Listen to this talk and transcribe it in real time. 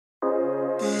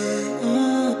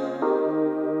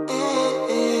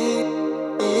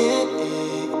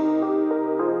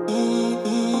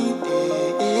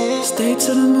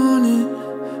till the morning.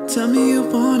 Tell me you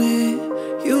want it.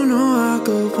 You know I'll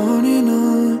go on and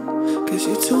on, 'cause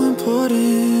you're too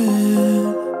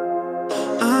important.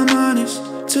 I'm honest,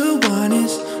 too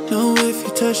honest. Know if you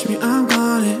touch me, I'm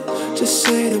on it. Just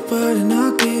say the word and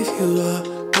I'll give you all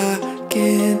I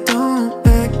can. Don't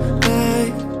act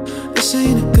like this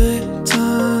ain't a good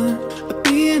time. I'll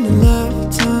be in a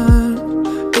lifetime.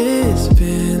 It's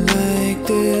been like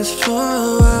this for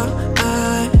a while.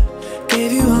 I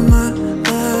gave you all my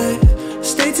life.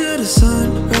 Stay till the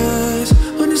sunrise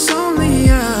when it's only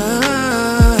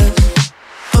us.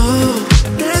 Oh,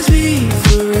 let's be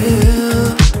for real.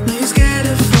 Now you're scared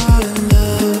to fall in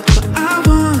love, but I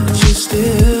want you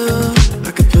still.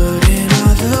 I could put in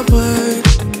all the work,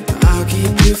 I'll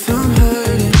keep you from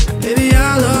hurting. Baby,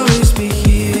 I'll always be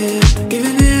here,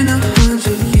 even in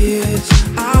 100 years.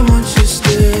 I want you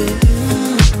still.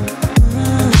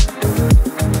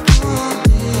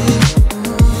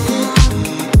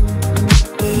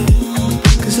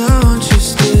 'Cause I want you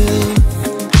still.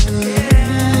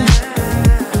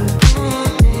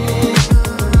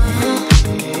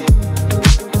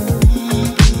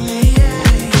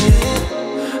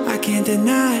 I can't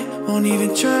deny, won't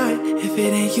even try if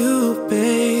it ain't you,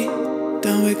 babe.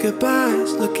 Done with goodbyes,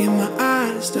 look in my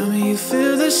eyes, tell me you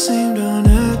feel the same. Don't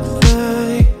act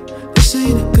like this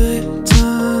ain't a good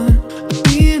time. I'll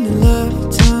be in a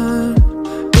lifetime.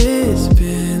 It's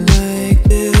been like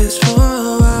this for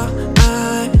a while.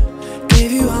 I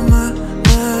gave you all my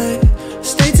life.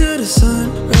 Stay till the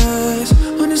sunrise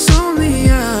when it's only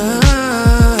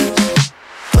us.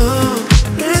 Oh,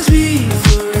 let's be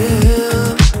for real.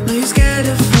 Know you're scared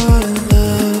to fall in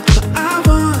love, but I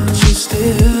want you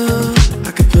still.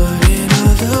 I could put in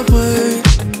all the work,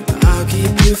 I'll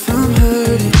keep you from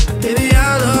hurting. Baby,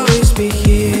 I'll always be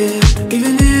here,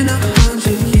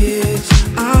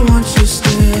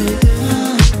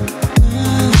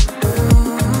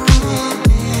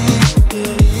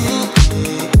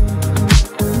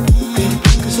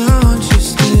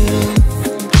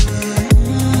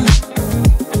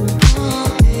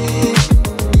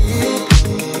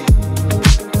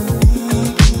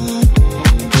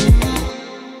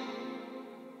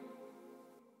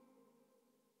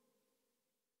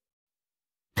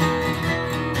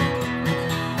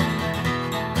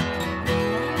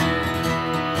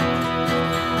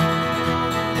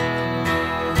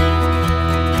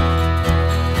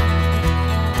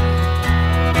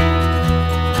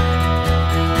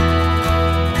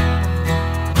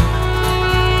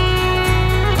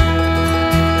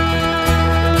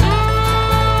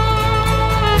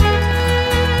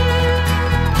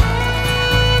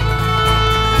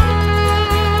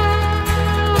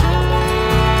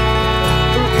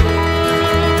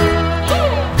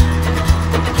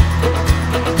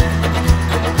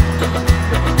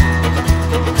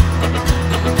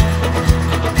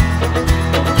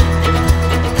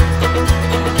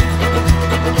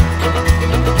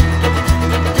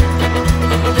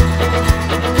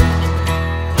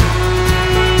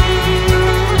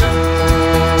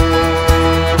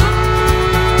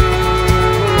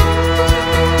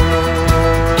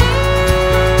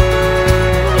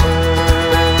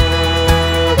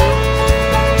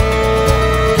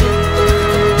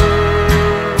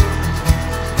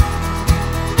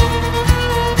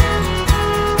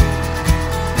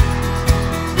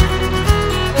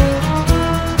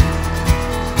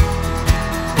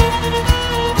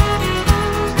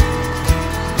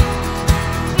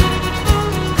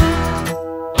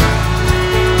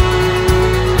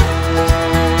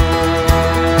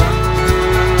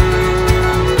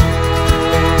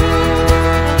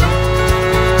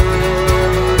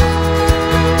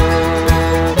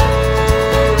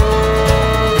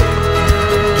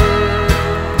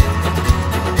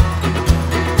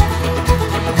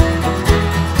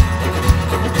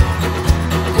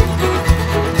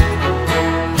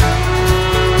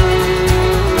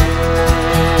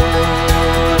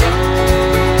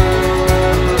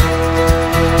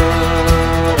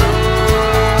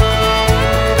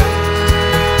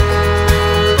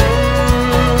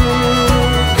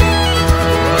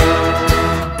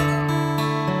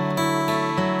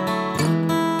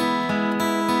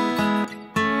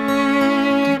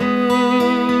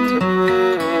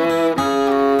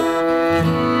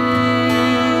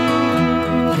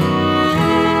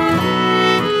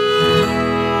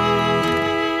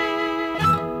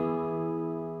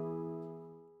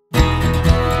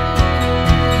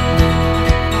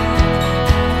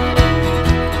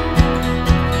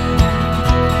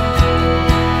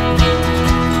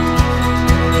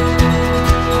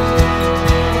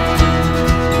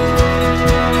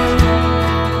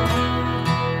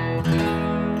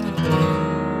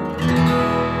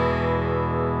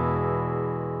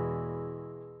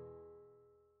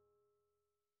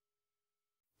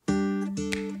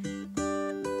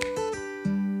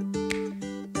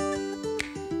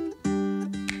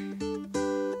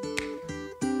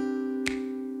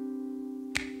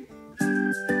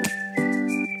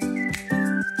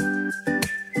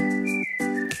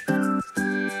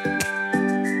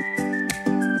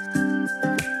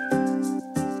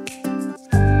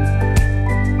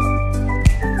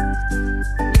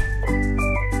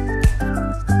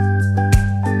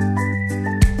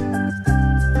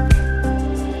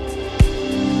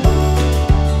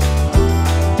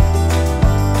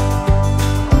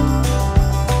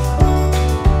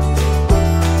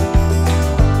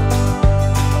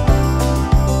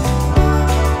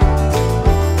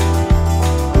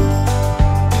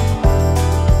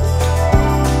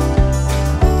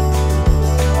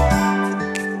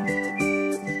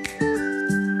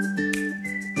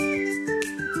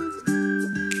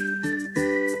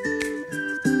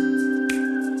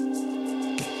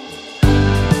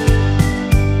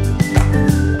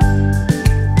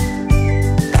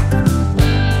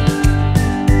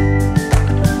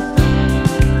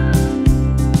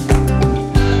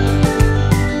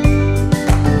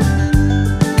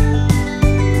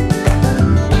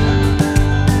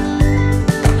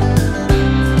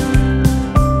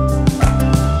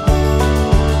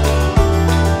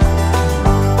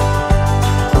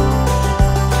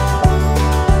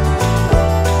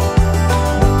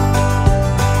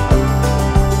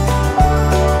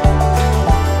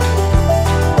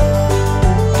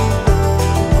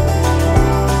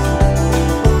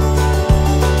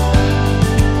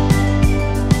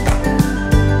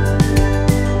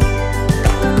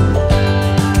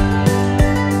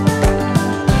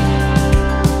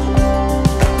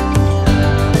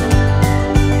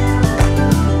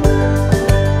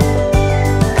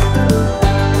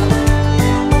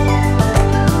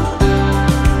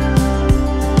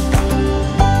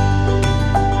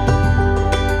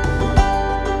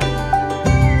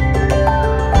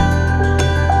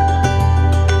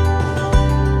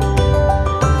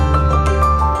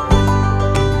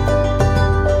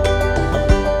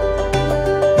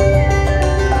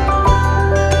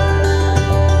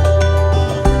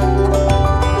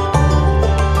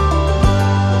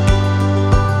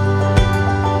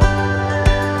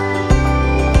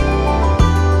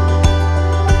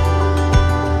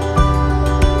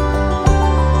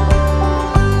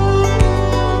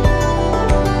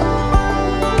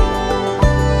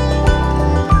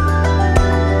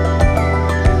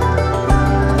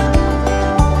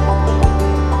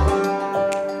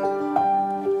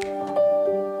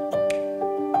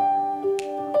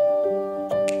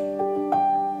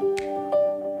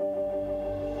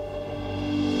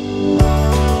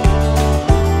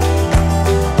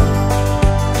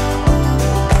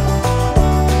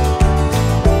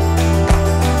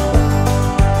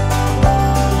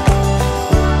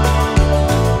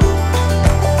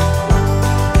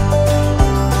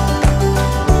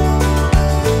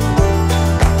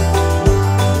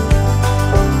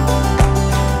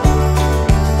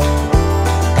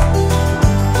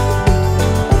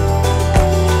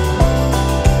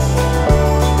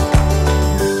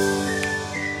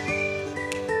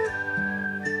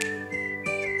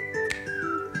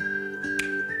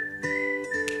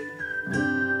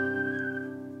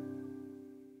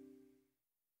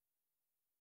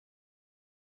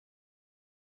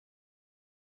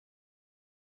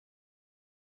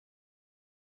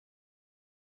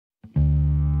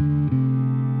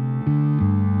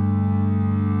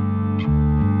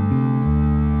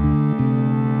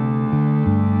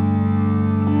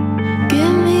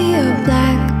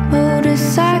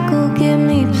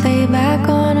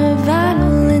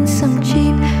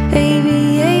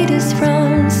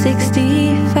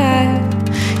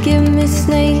 Give me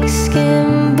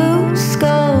snakeskin boots,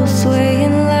 skull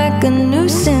swaying like a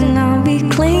noose, and I'll be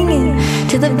clinging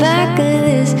to the back of